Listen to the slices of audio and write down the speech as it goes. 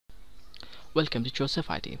Welcome to Joseph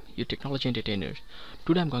IT, your technology entertainer.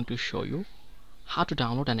 Today I'm going to show you how to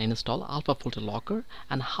download and install Alfa Folder Locker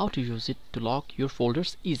and how to use it to lock your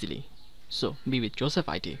folders easily. So be with Joseph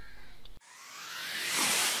IT.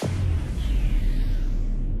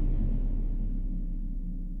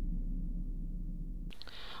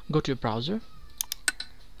 Go to your browser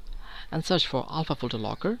and search for Alfa Folder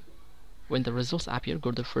Locker. When the results appear,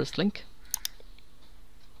 go to the first link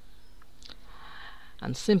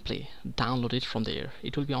and simply download it from there.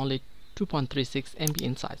 It will be only 2.36 MB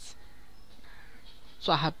in size.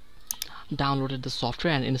 So I have downloaded the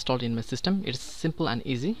software and installed it in my system. It's simple and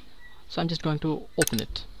easy. So I'm just going to open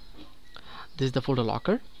it. This is the folder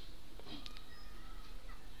locker,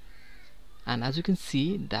 and as you can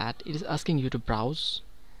see that it is asking you to browse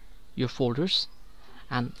your folders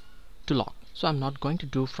and to lock. So I'm not going to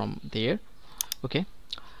do from there. Okay,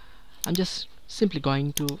 I'm just simply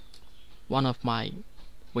going to one of my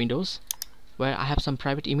windows where I have some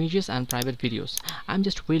private images and private videos. I'm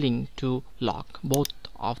just willing to lock both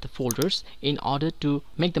of the folders in order to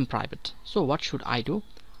make them private. So what should I do?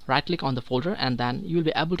 Right click on the folder and then you will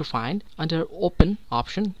be able to find under open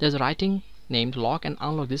option there's a writing named lock and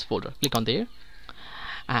unlock this folder. Click on there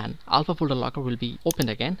and Alfa Folder Locker will be opened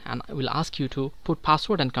again and will ask you to put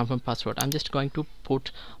password and confirm password. I'm just going to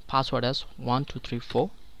put password as 1234.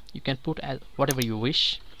 You can put as whatever you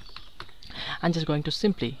wish. I'm just going to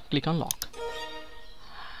simply click on lock.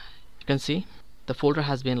 You can see the folder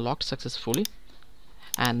has been locked successfully,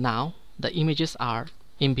 and now the images are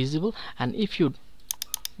invisible, and if you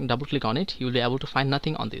double click on it you will be able to find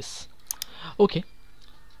nothing on this. Okay,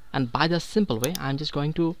 and by the simple way I'm just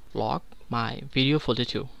going to lock my video folder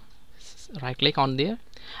too. Right click on there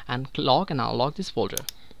and lock, and I'll lock this folder.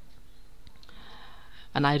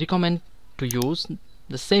 And I recommend to use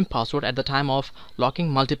the same password at the time of locking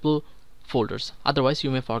multiple folders, otherwise you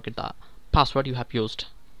may forget the password you have used.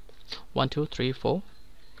 1234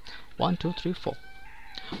 1234.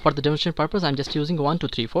 For the demonstration purpose I'm just using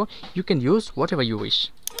 1234. You can use whatever you wish.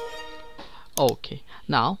 Okay,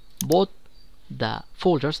 now both the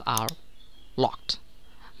folders are locked.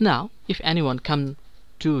 Now if anyone come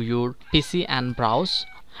to your PC and browse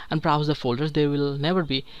the folders, they will never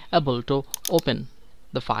be able to open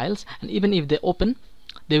the files, and even if they open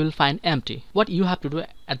they will find empty. What you have to do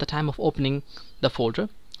at the time of opening the folder,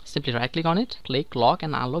 simply right click on it, click lock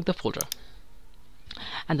and unlock the folder,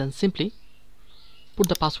 and then simply put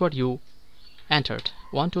the password you entered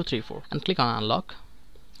 1234 and click on unlock.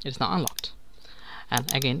 It's now unlocked,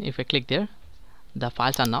 and again if I click there the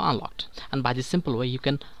files are now unlocked. And by this simple way you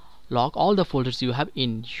can lock all the folders you have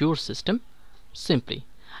in your system simply.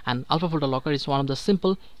 And Alfa Folder Locker is one of the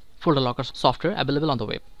simple folder locker software available on the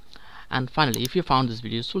web. And finally, if you found this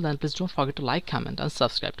video useful, then please don't forget to like, comment and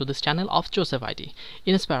subscribe to this channel of Joseph IT.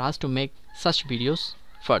 Inspire us to make such videos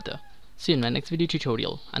further. See you in my next video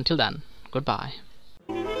tutorial. Until then, goodbye.